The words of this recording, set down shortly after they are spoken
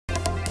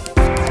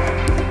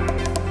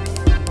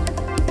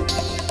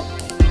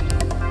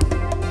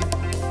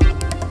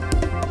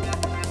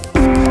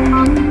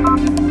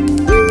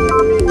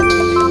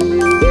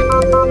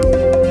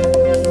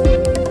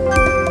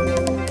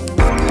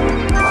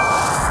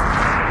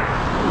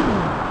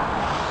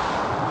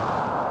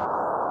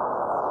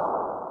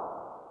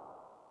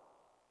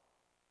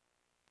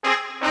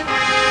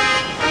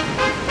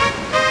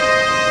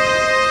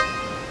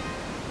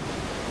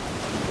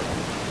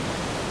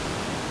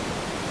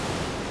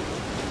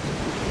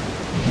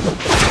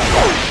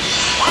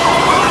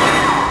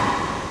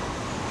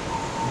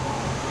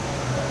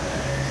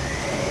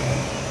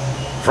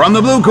From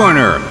the blue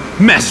corner,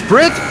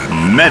 Mesprit,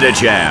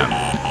 Medicham.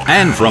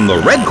 And from the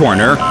red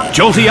corner,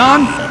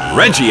 Jolteon,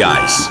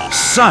 Regice.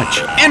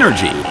 Such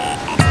energy!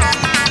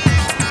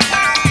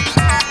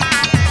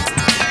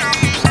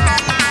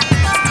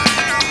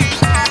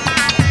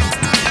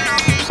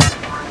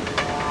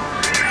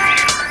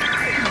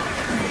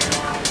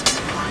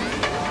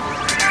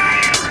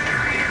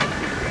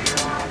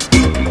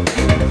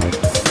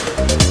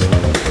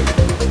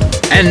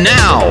 And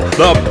now,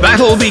 the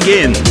battle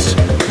begins.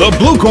 The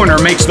blue corner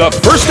makes the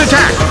first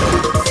attack.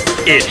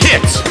 It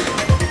hits.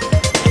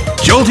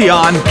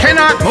 Jolteon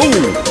cannot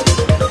move.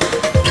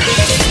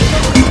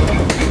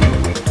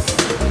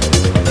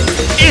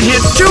 It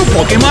hit two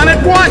Pokemon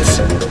at once.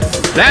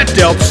 That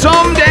dealt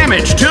some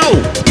damage,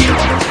 too.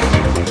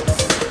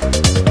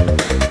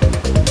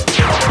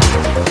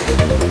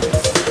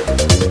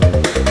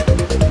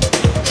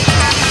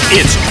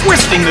 It's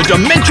twisting the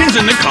dimensions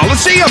in the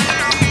Colosseum.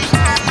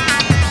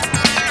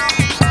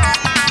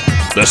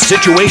 The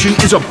situation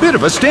is a bit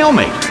of a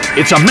stalemate.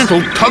 It's a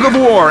mental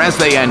tug-of-war as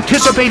they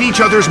anticipate each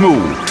other's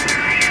move.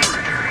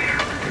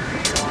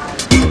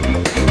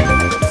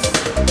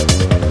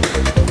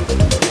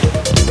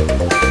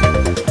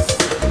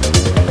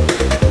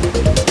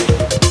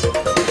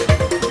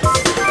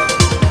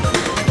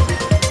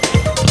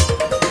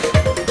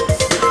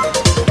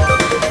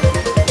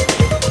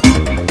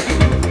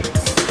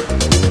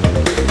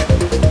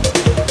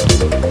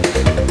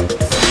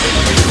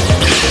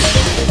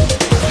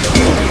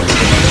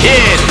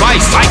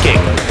 Psychic.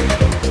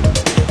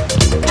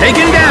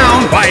 Taken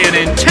down by an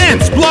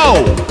intense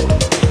blow.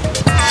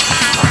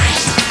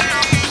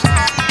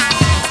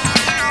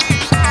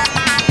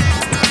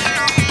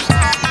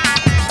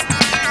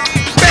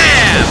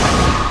 Bam!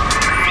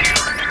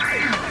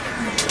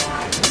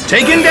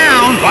 Taken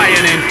down by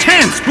an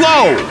intense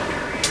blow.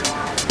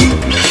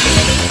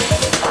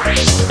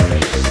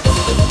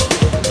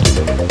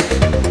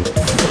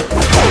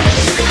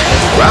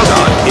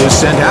 Groudon is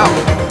sent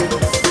out.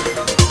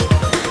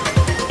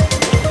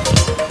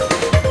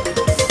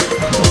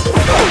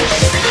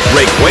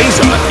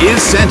 Rayquaza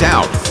is sent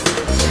out.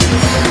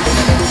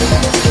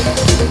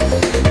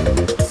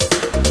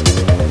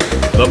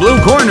 The blue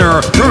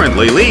corner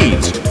currently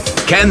leads.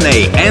 Can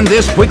they end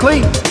this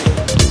quickly?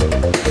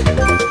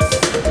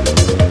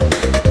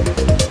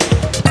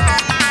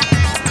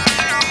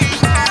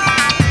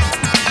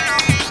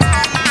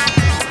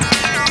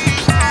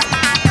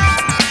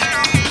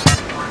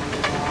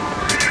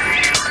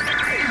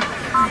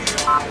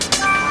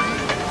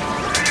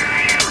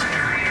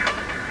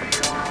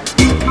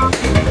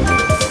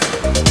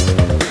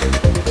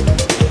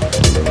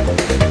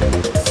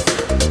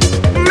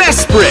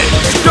 Mesprit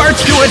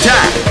starts to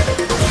attack.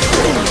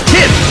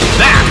 Hit!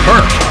 That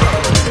hurt.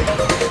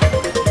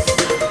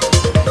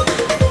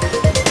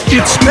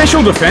 Its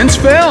special defense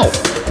fell.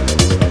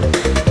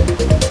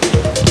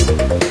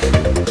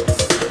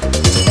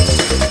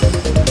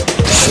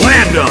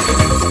 Slammed him.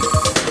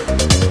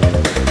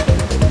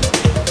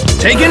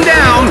 Taken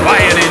down by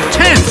an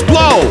intense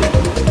blow.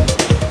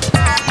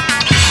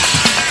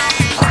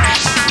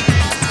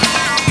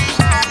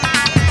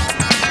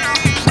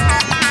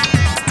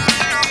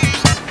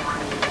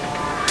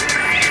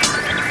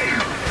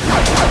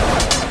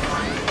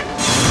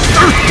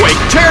 Earthquake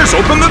tears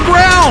open the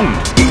ground!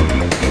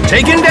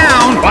 Taken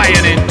down by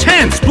an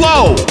intense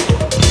blow!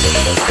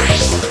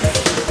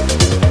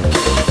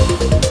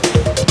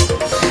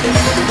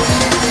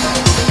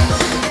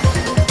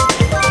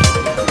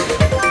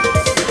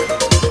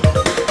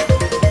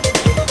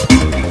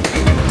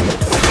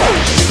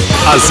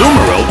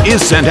 Azumarill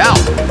is sent out.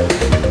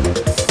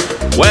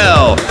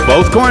 Well,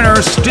 both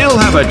corners still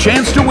have a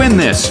chance to win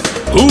this.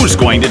 Who's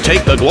going to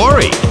take the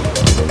glory?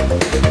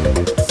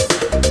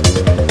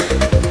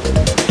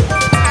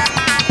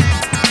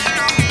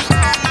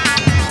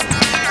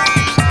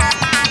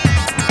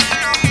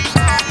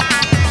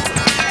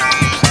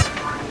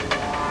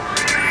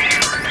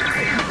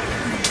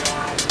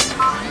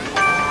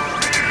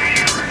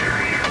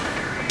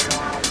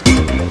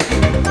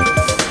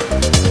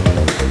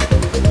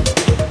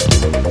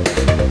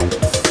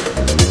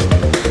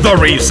 The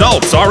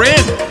results are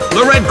in!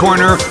 The red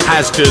corner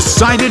has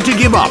decided to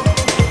give up.